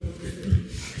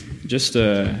Just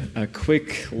a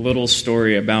quick little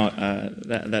story about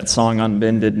that song on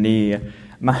Bended Knee.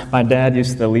 My dad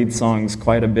used to lead songs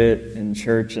quite a bit in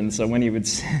church, and so when he would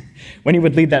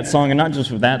lead that song, and not just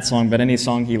with that song, but any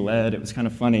song he led, it was kind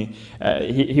of funny.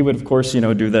 He would, of course,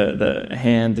 do the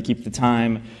hand to keep the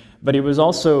time, but he was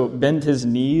also bend his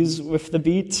knees with the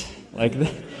beat,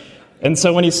 and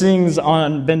so when he sings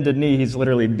on Bended Knee, he's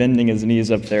literally bending his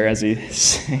knees up there as he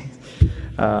sings.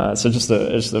 So just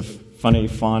a funny,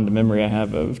 fond memory I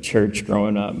have of church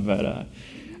growing up. But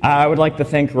I would like to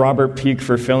thank Robert Peak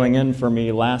for filling in for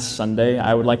me last Sunday.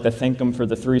 I would like to thank him for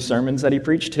the 3 sermons that he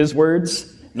preached, his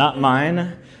words, not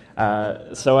mine.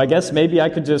 So I guess maybe I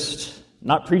could just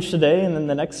not preach today and then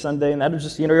the next Sunday, and that would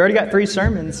just, you already got 3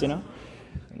 sermons, No,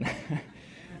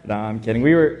 I'm kidding.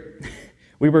 We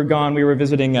were gone. We were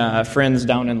visiting friends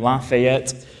down in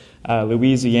Lafayette,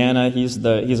 Louisiana. He's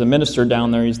a minister down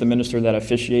there. He's the minister that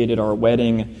officiated our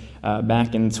wedding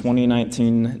back in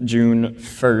 2019, June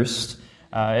 1st.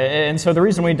 And so the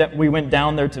reason we went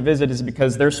down there to visit is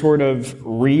because they're sort of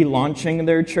relaunching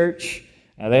their church.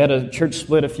 They had a church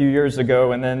split a few years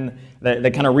ago, and then they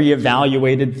kind of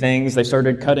reevaluated things. They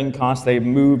started cutting costs. They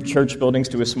moved church buildings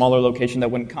to a smaller location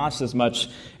that wouldn't cost as much,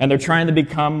 and they're trying to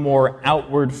become more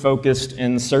outward focused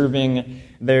in serving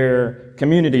their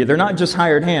community. They're not just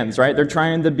hired hands, right? They're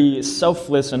trying to be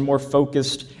selfless and more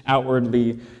focused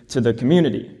outwardly to the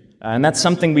community. And that's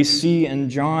something we see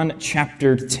in John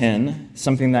chapter 10,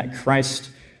 something that Christ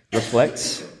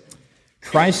reflects.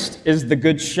 Christ is the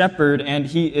good shepherd, and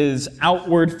he is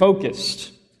outward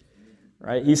focused,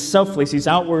 right? He's selfless, he's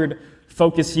outward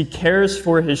focused, he cares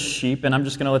for his sheep, and I'm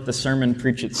just going to let the sermon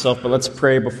preach itself, but let's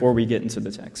pray before we get into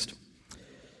the text.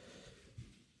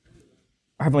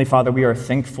 Our Heavenly Father, we are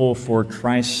thankful for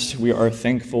Christ, we are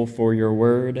thankful for your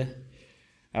word.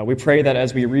 We pray that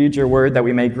as we read your word, that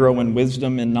we may grow in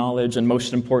wisdom and knowledge, and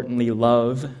most importantly,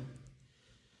 love.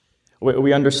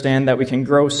 We understand that we can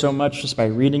grow so much just by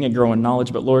reading and grow in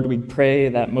knowledge, but Lord, we pray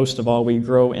that most of all we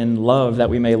grow in love, that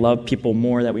we may love people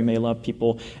more, that we may love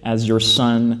people as your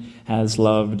Son has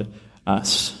loved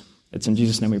us. It's in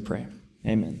Jesus' name we pray.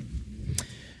 Amen.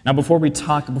 Now, before we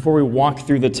walk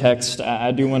through the text,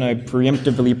 I do want to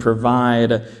preemptively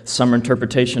provide some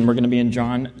interpretation. We're going to be in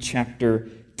John chapter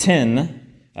 10,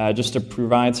 just to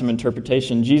provide some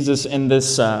interpretation. Jesus, in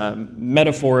this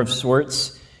metaphor of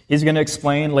sorts, he's going to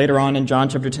explain later on in John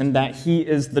chapter 10 that he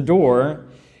is the door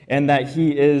and that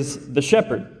he is the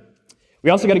shepherd. We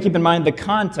also got to keep in mind the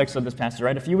context of this passage,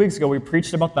 right? A few weeks ago, we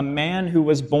preached about the man who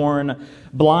was born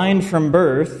blind from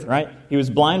birth, right? He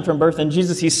was blind from birth, and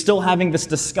Jesus, he's still having this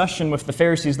discussion with the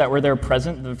Pharisees that were there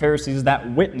present, the Pharisees that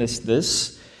witnessed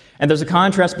this. And there's a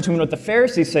contrast between what the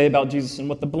Pharisees say about Jesus and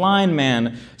what the blind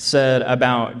man said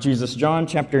about Jesus. John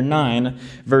chapter 9,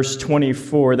 verse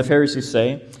 24, the Pharisees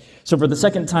say, "So for the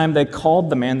second time they called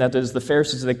the man," that is the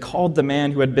Pharisees, they called the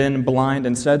man who had been blind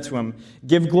and said to him,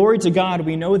 "Give glory to God,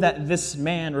 we know that this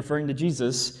man," referring to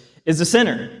Jesus, "is a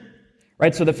sinner."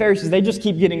 Right, so the Pharisees, they just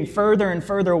keep getting further and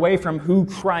further away from who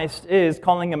Christ is,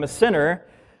 calling him a sinner.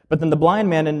 But then the blind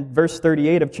man in verse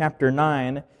 38 of chapter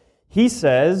 9, he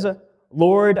says,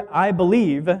 "Lord, I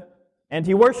believe," and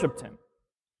he worshiped him.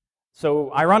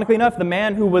 So ironically enough, the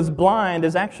man who was blind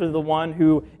is actually the one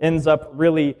who ends up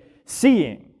really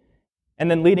seeing. And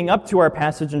then leading up to our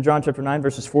passage in John chapter 9,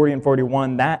 verses 40 and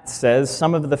 41, that says,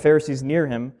 "Some of the Pharisees near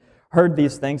him heard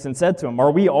these things and said to him,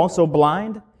 'Are we also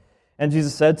blind?' And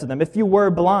Jesus said to them, 'If you were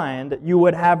blind, you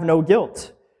would have no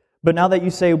guilt. But now that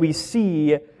you say we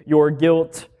see, your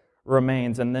guilt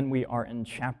remains.'" And then we are in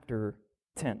chapter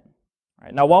 10. All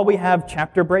right, now, while we have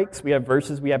chapter breaks, we have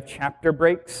verses, we have chapter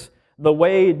breaks, the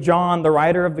way John, the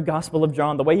writer of the Gospel of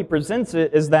John, the way he presents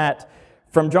it is that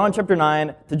from John chapter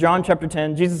 9 to John chapter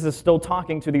 10, Jesus is still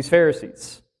talking to these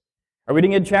Pharisees. We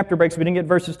didn't get chapter breaks, we didn't get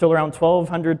verses till around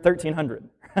 1200, 1300.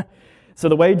 So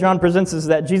the way John presents is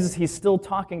that Jesus, he's still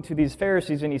talking to these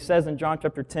Pharisees, and he says in John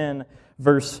chapter 10,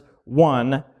 verse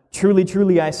 1, "Truly,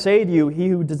 truly, I say to you, he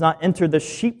who does not enter the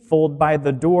sheepfold by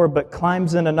the door, but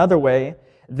climbs in another way,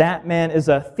 that man is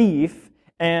a thief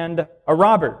and a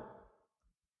robber."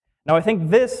 Now, I think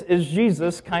this is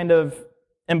Jesus kind of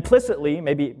implicitly,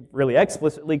 maybe really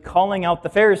explicitly, calling out the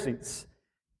Pharisees.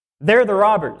 They're the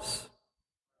robbers.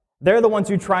 They're the ones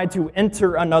who tried to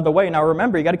enter another way. Now,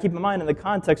 remember, you got to keep in mind in the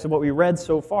context of what we read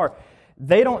so far,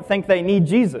 they don't think they need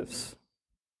Jesus.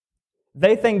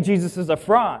 They think Jesus is a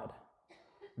fraud.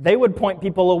 They would point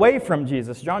people away from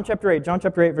Jesus. John chapter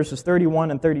 8, verses 31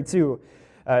 and 32.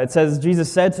 It says,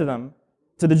 Jesus said to them,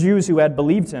 to the Jews who had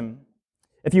believed him,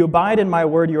 "If you abide in my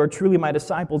word, you are truly my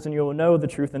disciples, and you will know the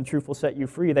truth, and truth will set you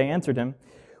free." They answered him,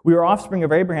 We are offspring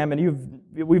of Abraham, and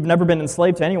we've never been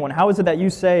enslaved to anyone. How is it that you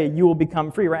say you will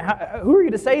become free? Right? Who are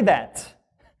you to say that?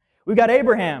 We've got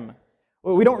Abraham.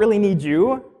 Well, we don't really need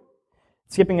you.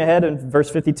 Skipping ahead in verse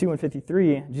 52 and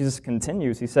 53, Jesus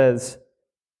continues. He says,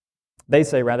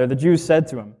 the Jews said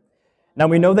to him, "Now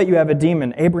we know that you have a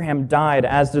demon. Abraham died,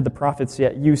 as did the prophets,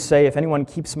 yet you say, if anyone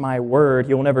keeps my word,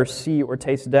 he will never see or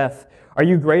taste death. Are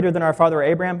you greater than our father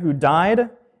Abraham, who died?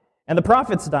 And the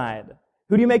prophets died.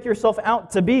 Who do you make yourself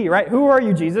out to be?" Right? Who are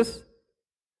you, Jesus?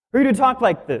 Who are you to talk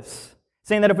like this?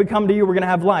 Saying that if we come to you, we're going to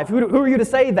have life. Who are you to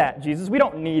say that, Jesus? We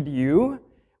don't need you.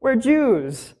 We're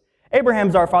Jews.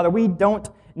 Abraham's our father. We don't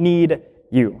need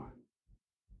you.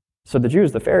 So the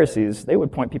Jews, the Pharisees, they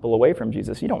would point people away from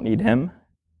Jesus. You don't need him.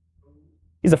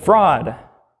 He's a fraud.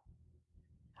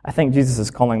 I think Jesus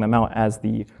is calling them out as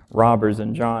the robbers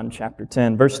in John chapter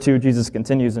 10. Verse 2, Jesus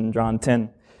continues in John 10.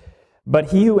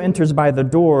 "But he who enters by the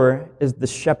door is the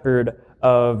shepherd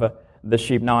of the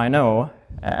sheep." Now I know,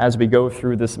 as we go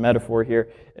through this metaphor here,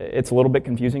 it's a little bit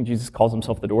confusing. Jesus calls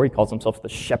himself the door. He calls himself the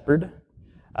shepherd.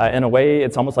 In a way,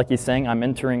 it's almost like he's saying, I'm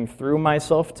entering through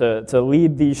myself to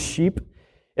lead these sheep.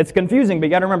 It's confusing, but you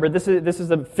got to remember, this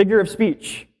is a figure of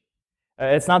speech.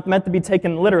 It's not meant to be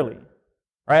taken literally.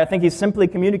 Right? I think he's simply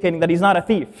communicating that he's not a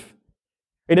thief.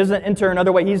 He doesn't enter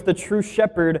another way. He's the true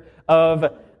shepherd of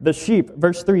the sheep.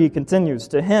 Verse 3 continues,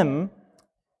 "To him,"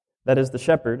 that is the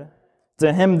shepherd,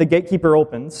 "to him the gatekeeper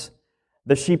opens.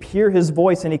 The sheep hear his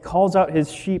voice, and he calls out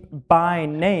his sheep by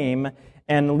name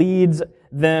and leads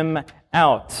them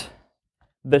out."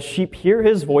 The sheep hear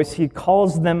his voice. He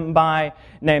calls them by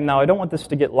name. Now, I don't want this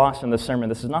to get lost in the sermon.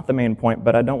 This is not the main point,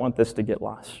 but I don't want this to get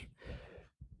lost.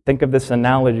 Think of this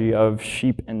analogy of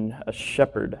sheep and a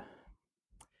shepherd.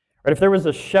 Right? If there was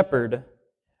a shepherd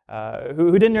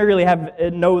who didn't really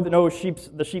know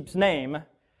the sheep's name,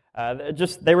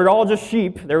 they were all just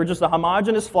sheep. They were just a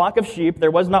homogeneous flock of sheep.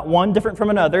 There was not one different from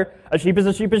another. A sheep is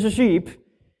a sheep is a sheep.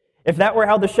 If that were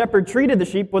how the shepherd treated the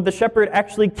sheep, would the shepherd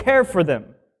actually care for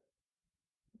them?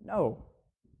 No,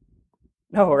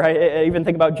 right? Even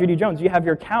think about Judy Jones. You have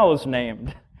your cows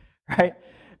named, right?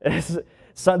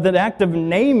 So the act of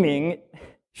naming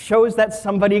shows that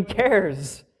somebody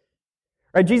cares.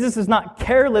 Right? Jesus is not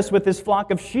careless with his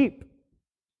flock of sheep.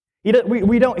 He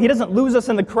doesn't lose us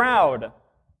in the crowd.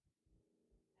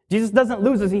 Jesus doesn't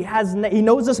lose us. He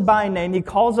knows us by name. He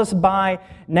calls us by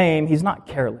name. He's not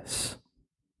careless.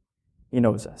 He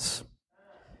knows us.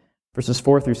 Verses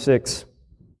 4 through 6.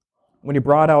 "When he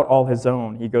brought out all his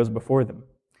own, he goes before them,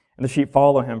 and the sheep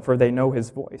follow him, for they know his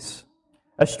voice.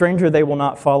 A stranger they will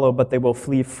not follow, but they will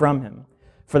flee from him,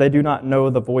 for they do not know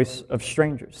the voice of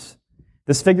strangers."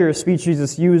 This figure of speech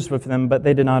Jesus used with them, but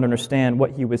they did not understand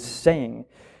what he was saying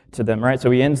to them, right? So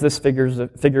he ends this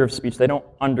figure of speech. They don't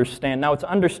understand. Now, it's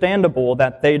understandable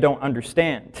that they don't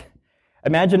understand.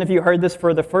 Imagine if you heard this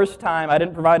for the first time. I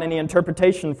didn't provide any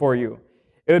interpretation for you.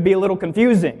 It would be a little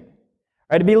confusing.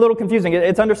 Right? It'd be a little confusing.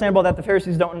 It's understandable that the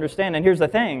Pharisees don't understand. And here's the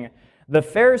thing. The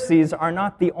Pharisees are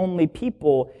not the only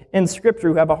people in Scripture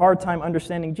who have a hard time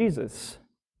understanding Jesus.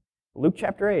 Luke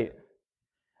chapter 8.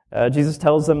 Jesus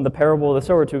tells them the parable of the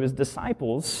sower to his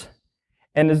disciples,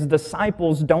 and his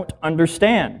disciples don't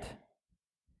understand.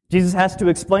 Jesus has to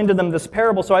explain to them this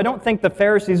parable, so I don't think the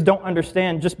Pharisees don't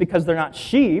understand just because they're not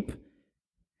sheep.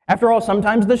 After all,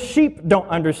 sometimes the sheep don't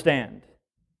understand.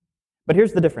 But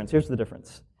here's the difference.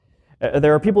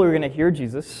 There are people who are going to hear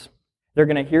Jesus. They're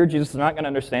going to hear Jesus. They're not going to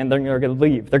understand. They're going to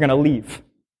leave. They're going to leave.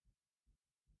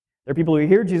 There are people who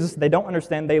hear Jesus. They don't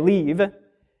understand. They leave.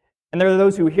 And there are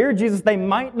those who hear Jesus. They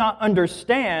might not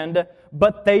understand,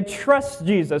 but they trust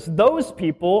Jesus. Those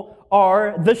people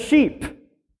are the sheep.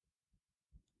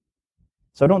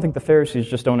 So I don't think the Pharisees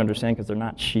just don't understand because they're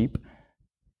not sheep.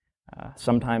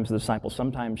 Sometimes the disciples,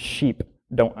 sometimes sheep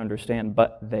don't understand,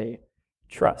 but they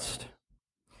trust.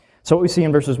 So what we see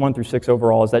in verses 1 through 6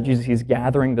 overall is that Jesus, he's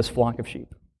gathering this flock of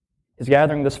sheep. He's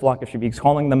gathering this flock of sheep. He's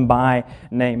calling them by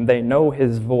name. They know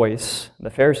his voice.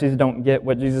 The Pharisees don't get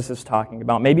what Jesus is talking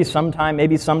about. Maybe sometime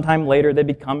later they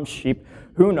become sheep.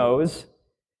 Who knows?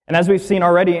 And as we've seen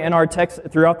already in our text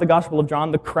throughout the Gospel of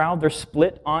John, the crowd, they're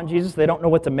split on Jesus. They don't know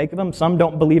what to make of him. Some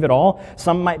don't believe at all.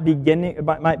 Some might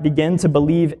begin to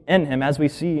believe in him, as we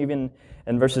see even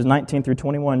in verses 19 through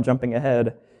 21, jumping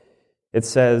ahead. It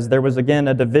says, "There was again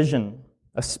a division,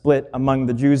 a split among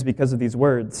the Jews because of these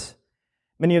words.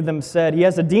 Many of them said, 'He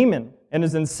has a demon and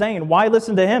is insane. Why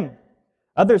listen to him?'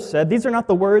 Others said, 'These are not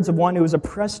the words of one who is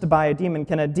oppressed by a demon.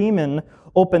 Can a demon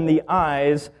open the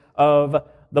eyes of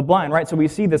the blind?'" Right? So we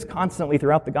see this constantly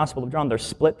throughout the Gospel of John. They're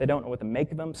split. They don't know what to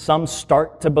make of him. Some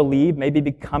start to believe, maybe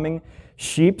becoming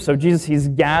sheep. So Jesus, he's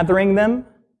gathering them.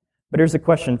 But here's a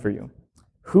question for you.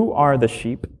 Who are the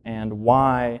sheep, and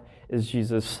why is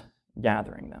Jesus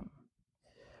gathering them?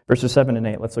 Verses 7 and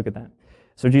 8, let's look at that.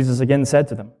 So Jesus again said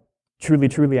to them, "Truly,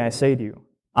 truly, I say to you,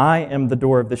 I am the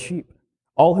door of the sheep.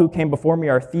 All who came before me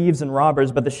are thieves and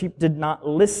robbers, but the sheep did not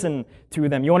listen to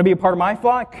them." You want to be a part of my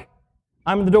flock?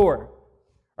 I'm the door.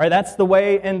 All right, that's the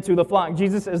way into the flock.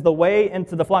 Jesus is the way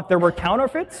into the flock. There were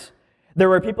counterfeits. There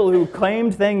were people who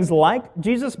claimed things like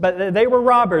Jesus, but they were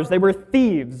robbers. They were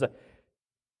thieves.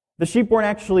 The sheep weren't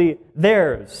actually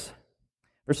theirs.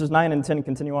 Verses 9 and 10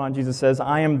 continue on. Jesus says,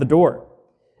 "I am the door.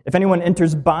 If anyone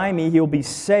enters by me, he will be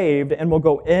saved and will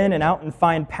go in and out and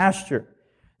find pasture.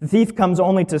 The thief comes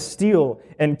only to steal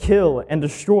and kill and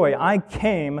destroy. I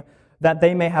came that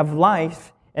they may have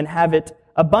life and have it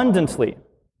abundantly."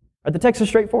 The text is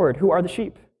straightforward. Who are the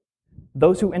sheep?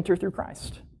 Those who enter through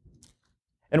Christ.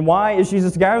 And why is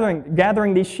Jesus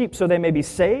gathering these sheep? So they may be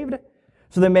saved,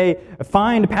 so they may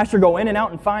find pasture, go in and out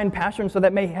and find pasture, and so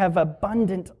that may have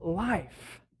abundant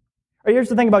life. Here's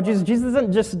the thing about Jesus. Jesus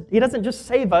doesn't just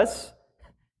save us.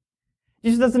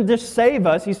 Jesus doesn't just save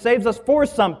us. He saves us for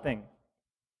something.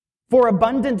 For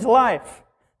abundant life.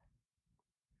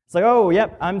 It's like, oh,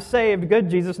 yep, I'm saved. Good,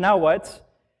 Jesus. Now what?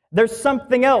 There's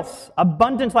something else.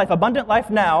 Abundant life. Abundant life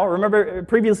now. Remember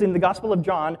previously in the Gospel of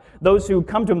John, those who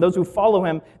come to Him, those who follow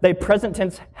Him, they present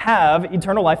tense have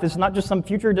eternal life. This is not just some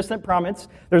future distant promise.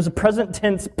 There's a present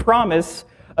tense promise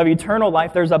of eternal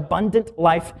life. There's abundant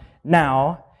life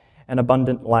now and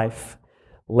abundant life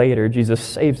later. Jesus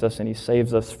saves us, and He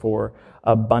saves us for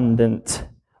abundant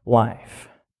life.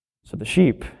 So the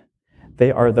sheep,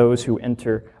 they are those who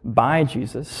enter by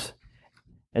Jesus,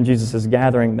 and Jesus is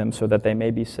gathering them so that they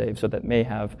may be saved, so that they may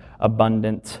have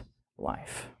abundant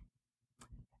life.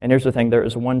 And here's the thing, there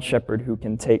is one shepherd who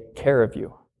can take care of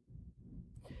you.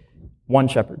 One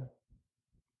shepherd.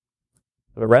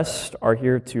 The rest are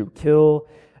here to kill,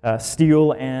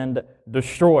 steal, and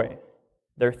destroy.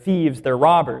 They're thieves, they're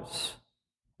robbers.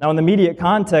 Now in the immediate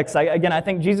context, I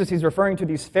think Jesus, He's referring to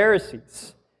these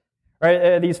Pharisees.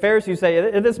 Right? These Pharisees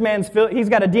say, this man's he's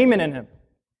got a demon in him.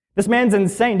 This man's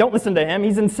insane. Don't listen to him.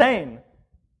 He's insane.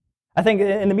 I think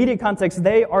in the immediate context,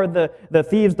 they are the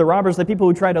thieves, the robbers, the people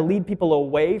who try to lead people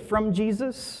away from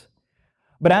Jesus.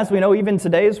 But as we know, even in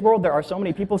today's world, there are so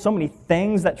many people, so many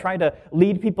things that try to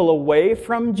lead people away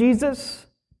from Jesus.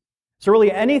 So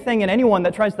really anything and anyone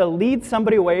that tries to lead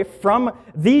somebody away from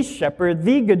the shepherd,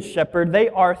 the good shepherd, they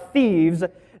are thieves,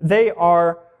 they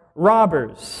are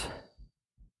robbers.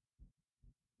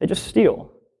 They just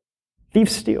steal.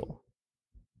 Thieves steal.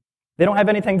 They don't have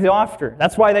anything to offer.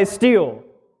 That's why they steal.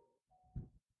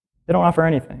 They don't offer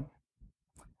anything.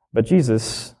 But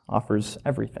Jesus offers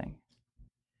everything.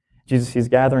 Jesus, He's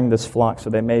gathering this flock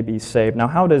so they may be saved. Now,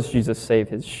 how does Jesus save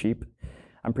His sheep?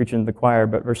 I'm preaching to the choir,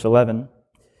 but verse 11,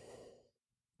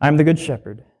 "I am the good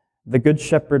shepherd. The good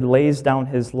shepherd lays down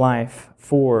his life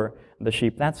for the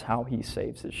sheep." That's how He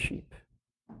saves His sheep.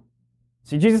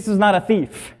 See, Jesus is not a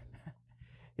thief.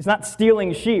 He's not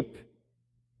stealing sheep.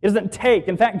 He doesn't take.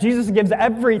 In fact, Jesus gives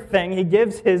everything. He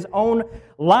gives His own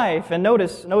life. And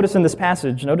notice in this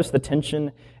passage, notice the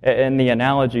tension in the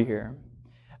analogy here.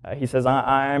 He says,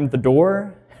 I'm the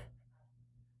door.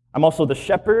 I'm also the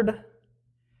shepherd.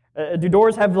 Do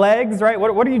doors have legs, right?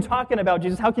 What are you talking about,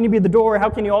 Jesus? How can you be the door? How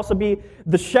can you also be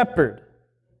the shepherd?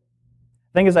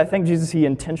 The thing is, I think Jesus, He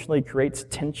intentionally creates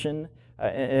tension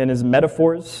in His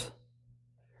metaphors.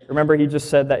 Remember, He just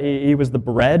said that He was the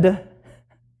bread.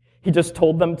 He just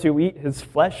told them to eat His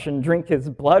flesh and drink His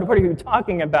blood. What are you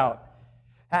talking about?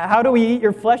 How do we eat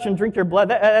your flesh and drink your blood?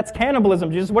 That's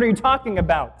cannibalism, Jesus. What are you talking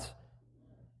about?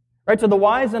 Right, to the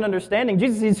wise and understanding,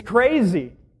 Jesus, He's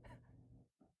crazy.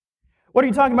 What are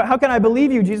you talking about? How can I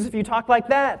believe you, Jesus, if you talk like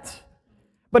that?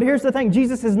 But here's the thing.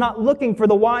 Jesus is not looking for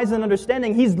the wise and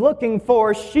understanding. He's looking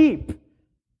for sheep.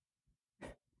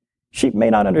 Sheep may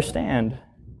not understand,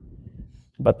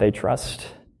 but they trust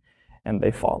and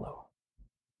they follow.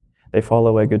 They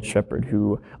follow a good shepherd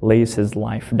who lays his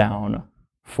life down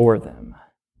for them.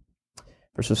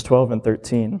 Verses 12 and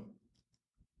 13.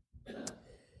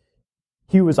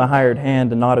 He who is a hired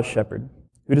hand and not a shepherd,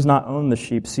 who does not own the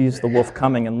sheep, sees the wolf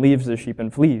coming and leaves the sheep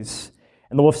and flees.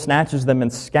 And the wolf snatches them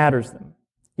and scatters them.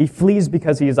 He flees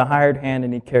because he is a hired hand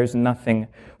and he cares nothing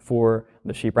for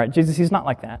the sheep. Right? Jesus, He's not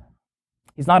like that.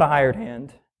 He's not a hired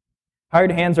hand.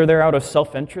 Hired hands are there out of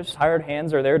self-interest. Hired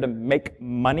hands are there to make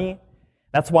money.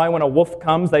 That's why when a wolf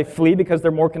comes, they flee because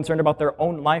they're more concerned about their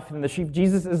own life than the sheep.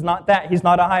 Jesus is not that. He's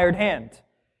not a hired hand.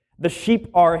 The sheep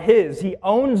are His. He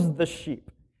owns the sheep.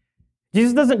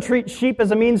 Jesus doesn't treat sheep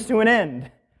as a means to an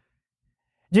end.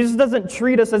 Jesus doesn't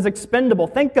treat us as expendable.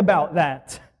 Think about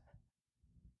that.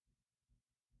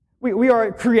 We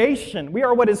are creation. We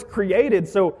are what is created.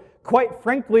 So quite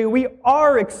frankly, we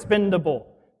are expendable.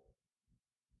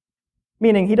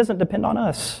 Meaning he doesn't depend on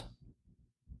us.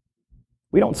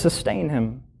 We don't sustain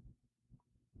him.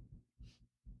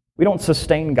 We don't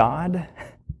sustain God.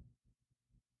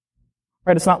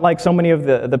 Right? It's not like so many of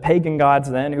the pagan gods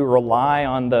then who rely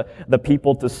on the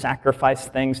people to sacrifice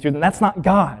things to them. That's not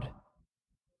God.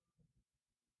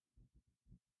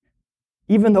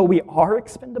 Even though we are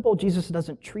expendable, Jesus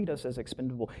doesn't treat us as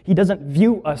expendable. He doesn't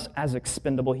view us as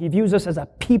expendable. He views us as a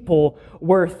people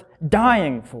worth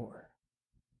dying for.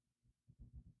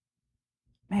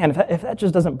 Man, if that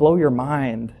just doesn't blow your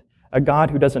mind, a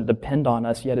God who doesn't depend on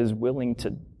us yet is willing to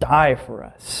die for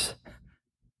us.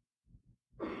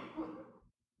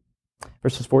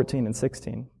 Verses 14 and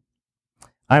 16.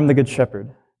 I am the good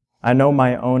shepherd. I know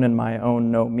my own, and my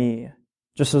own know me.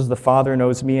 Just as the Father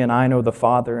knows me, and I know the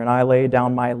Father, and I lay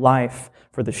down my life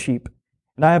for the sheep.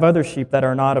 And I have other sheep that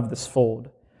are not of this fold.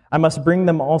 I must bring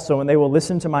them also, and they will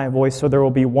listen to my voice, so there will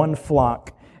be one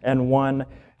flock and one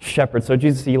shepherd. So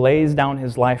Jesus, he lays down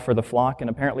his life for the flock, and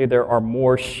apparently there are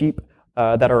more sheep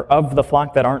that are of the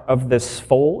flock that aren't of this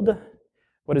fold.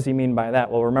 What does he mean by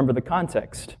that? Well, remember the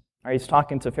context. Right, he's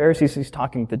talking to Pharisees, he's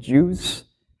talking to Jews.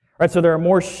 Right, so there are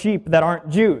more sheep that aren't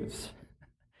Jews.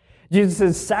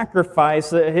 Jesus'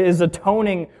 sacrifice, his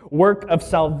atoning work of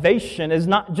salvation is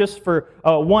not just for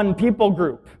one people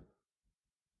group.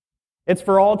 It's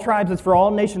for all tribes, it's for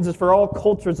all nations, it's for all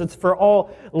cultures, it's for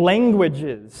all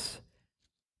languages.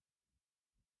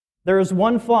 There is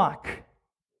one flock.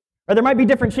 Or there might be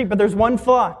different sheep, but there's one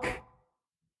flock.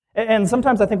 And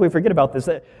sometimes I think we forget about this.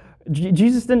 That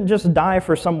Jesus didn't just die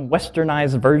for some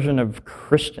westernized version of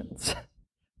Christians.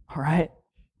 All right?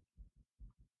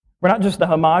 We're not just a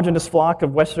homogenous flock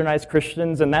of westernized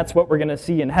Christians, and that's what we're going to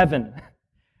see in heaven.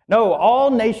 No,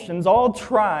 all nations, all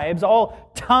tribes,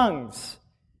 all tongues,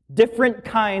 different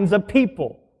kinds of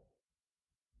people.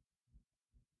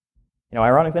 You know,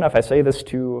 ironically enough, I say this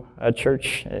to a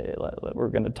church, we're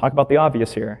going to talk about the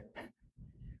obvious here.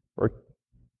 We're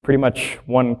pretty much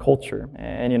one culture,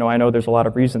 and, you know, I know there's a lot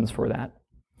of reasons for that.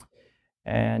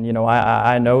 And, you know,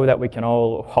 I know that we can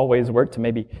always work to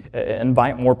maybe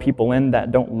invite more people in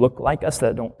that don't look like us,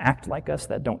 that don't act like us,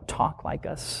 that don't talk like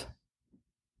us.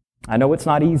 I know it's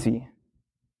not easy.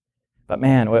 But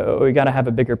man, we got to have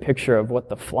a bigger picture of what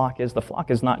the flock is. The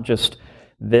flock is not just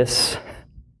this.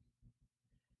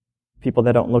 People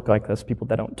that don't look like us, people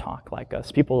that don't talk like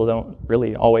us, people that don't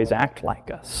really always act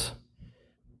like us.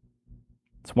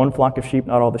 It's one flock of sheep,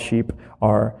 not all the sheep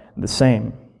are the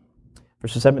same.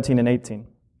 Verses 17 and 18.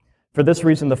 For this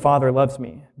reason the Father loves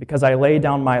me, because I lay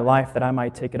down my life that I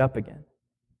might take it up again.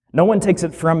 No one takes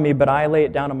it from me, but I lay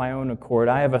it down on my own accord.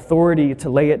 I have authority to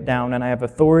lay it down, and I have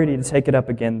authority to take it up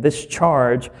again. This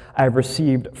charge I have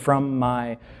received from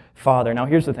my Father. Now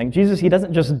here's the thing. Jesus, he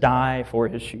doesn't just die for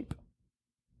his sheep.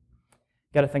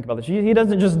 You got to think about this. He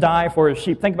doesn't just die for his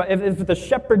sheep. Think about if the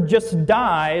shepherd just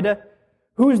died,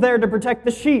 who's there to protect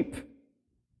the sheep?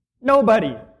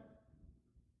 Nobody.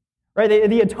 Right?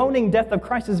 The atoning death of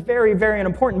Christ is very, very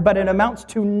important, but it amounts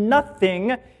to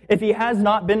nothing if he has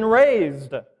not been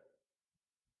raised.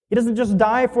 He doesn't just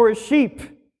die for his sheep.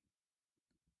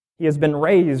 He has been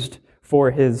raised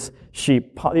for his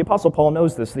sheep. The Apostle Paul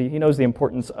knows this. He knows the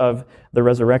importance of the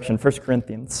resurrection. 1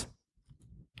 Corinthians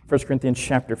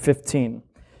chapter 15,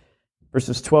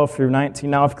 verses 12 through 19.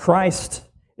 Now, if Christ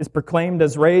is proclaimed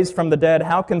as raised from the dead,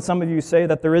 how can some of you say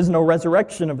that there is no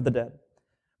resurrection of the dead?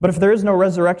 But if there is no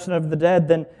resurrection of the dead,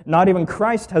 then not even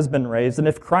Christ has been raised. And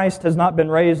if Christ has not been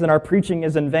raised, then our preaching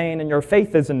is in vain and your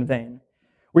faith is in vain.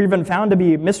 We've been found to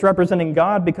be misrepresenting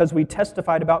God because we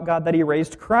testified about God that he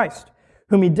raised Christ,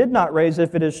 whom he did not raise,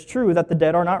 if it is true that the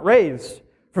dead are not raised.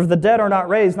 For if the dead are not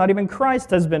raised, not even Christ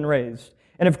has been raised.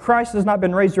 And if Christ has not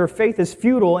been raised, your faith is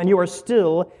futile and you are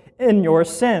still in your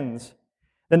sins.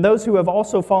 Then those who have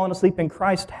also fallen asleep in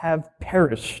Christ have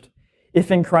perished. If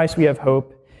in Christ we have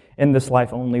hope in this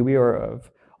life only, we are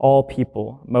of all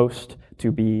people most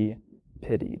to be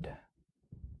pitied.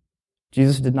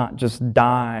 Jesus did not just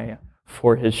die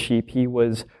for his sheep. He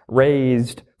was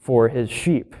raised for his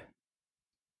sheep.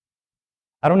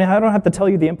 I don't have to tell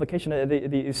you the implication,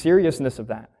 the seriousness of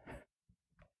that.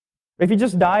 If he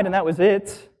just died and that was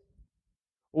it,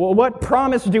 well, what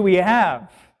promise do we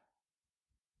have?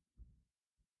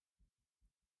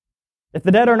 If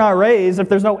the dead are not raised, if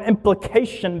there's no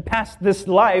implication past this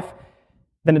life,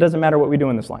 then it doesn't matter what we do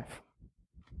in this life.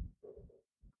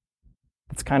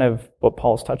 That's kind of what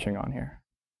Paul's touching on here.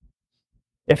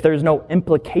 If there's no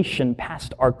implication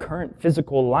past our current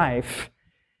physical life,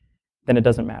 then it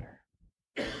doesn't matter.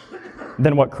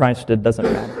 Then what Christ did doesn't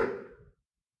matter.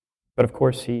 But of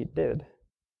course he did.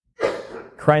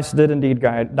 Christ did indeed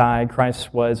die.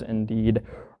 Christ was indeed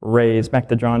raised. Back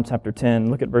to John chapter 10,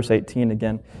 look at verse 18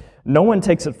 again. No one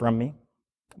takes it from me,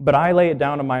 but I lay it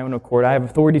down on my own accord. I have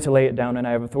authority to lay it down, and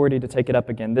I have authority to take it up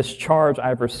again. This charge I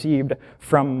have received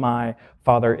from my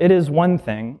Father. It is one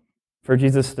thing for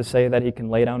Jesus to say that he can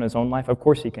lay down his own life. Of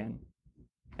course he can.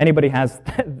 Anybody has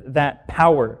that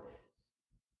power.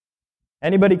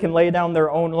 Anybody can lay down their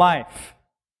own life.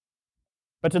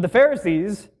 But to the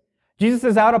Pharisees, Jesus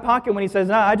is out of pocket when he says,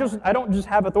 I don't just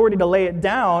have authority to lay it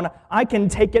down, I can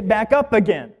take it back up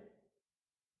again.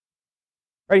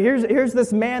 Right, here's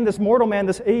this man, this mortal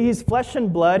man, he's flesh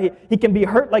and blood, he can be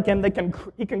hurt like him,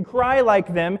 he can cry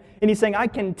like them, and he's saying, I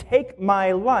can take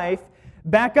my life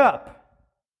back up.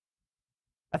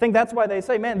 I think that's why they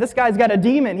say, man, this guy's got a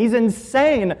demon, he's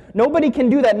insane. Nobody can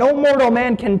do that. No mortal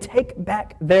man can take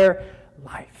back their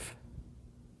life.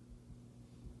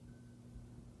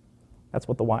 That's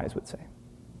what the wise would say.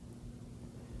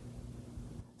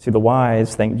 See, the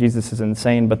wise think Jesus is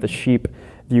insane, but the sheep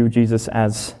view Jesus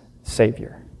as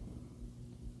Savior.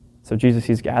 So Jesus,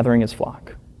 he's gathering his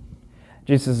flock.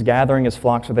 Jesus is gathering his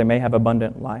flock so they may have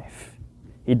abundant life.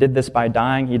 He did this by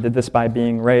dying. He did this by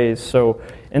being raised. So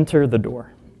enter the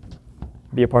door.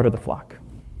 Be a part of the flock.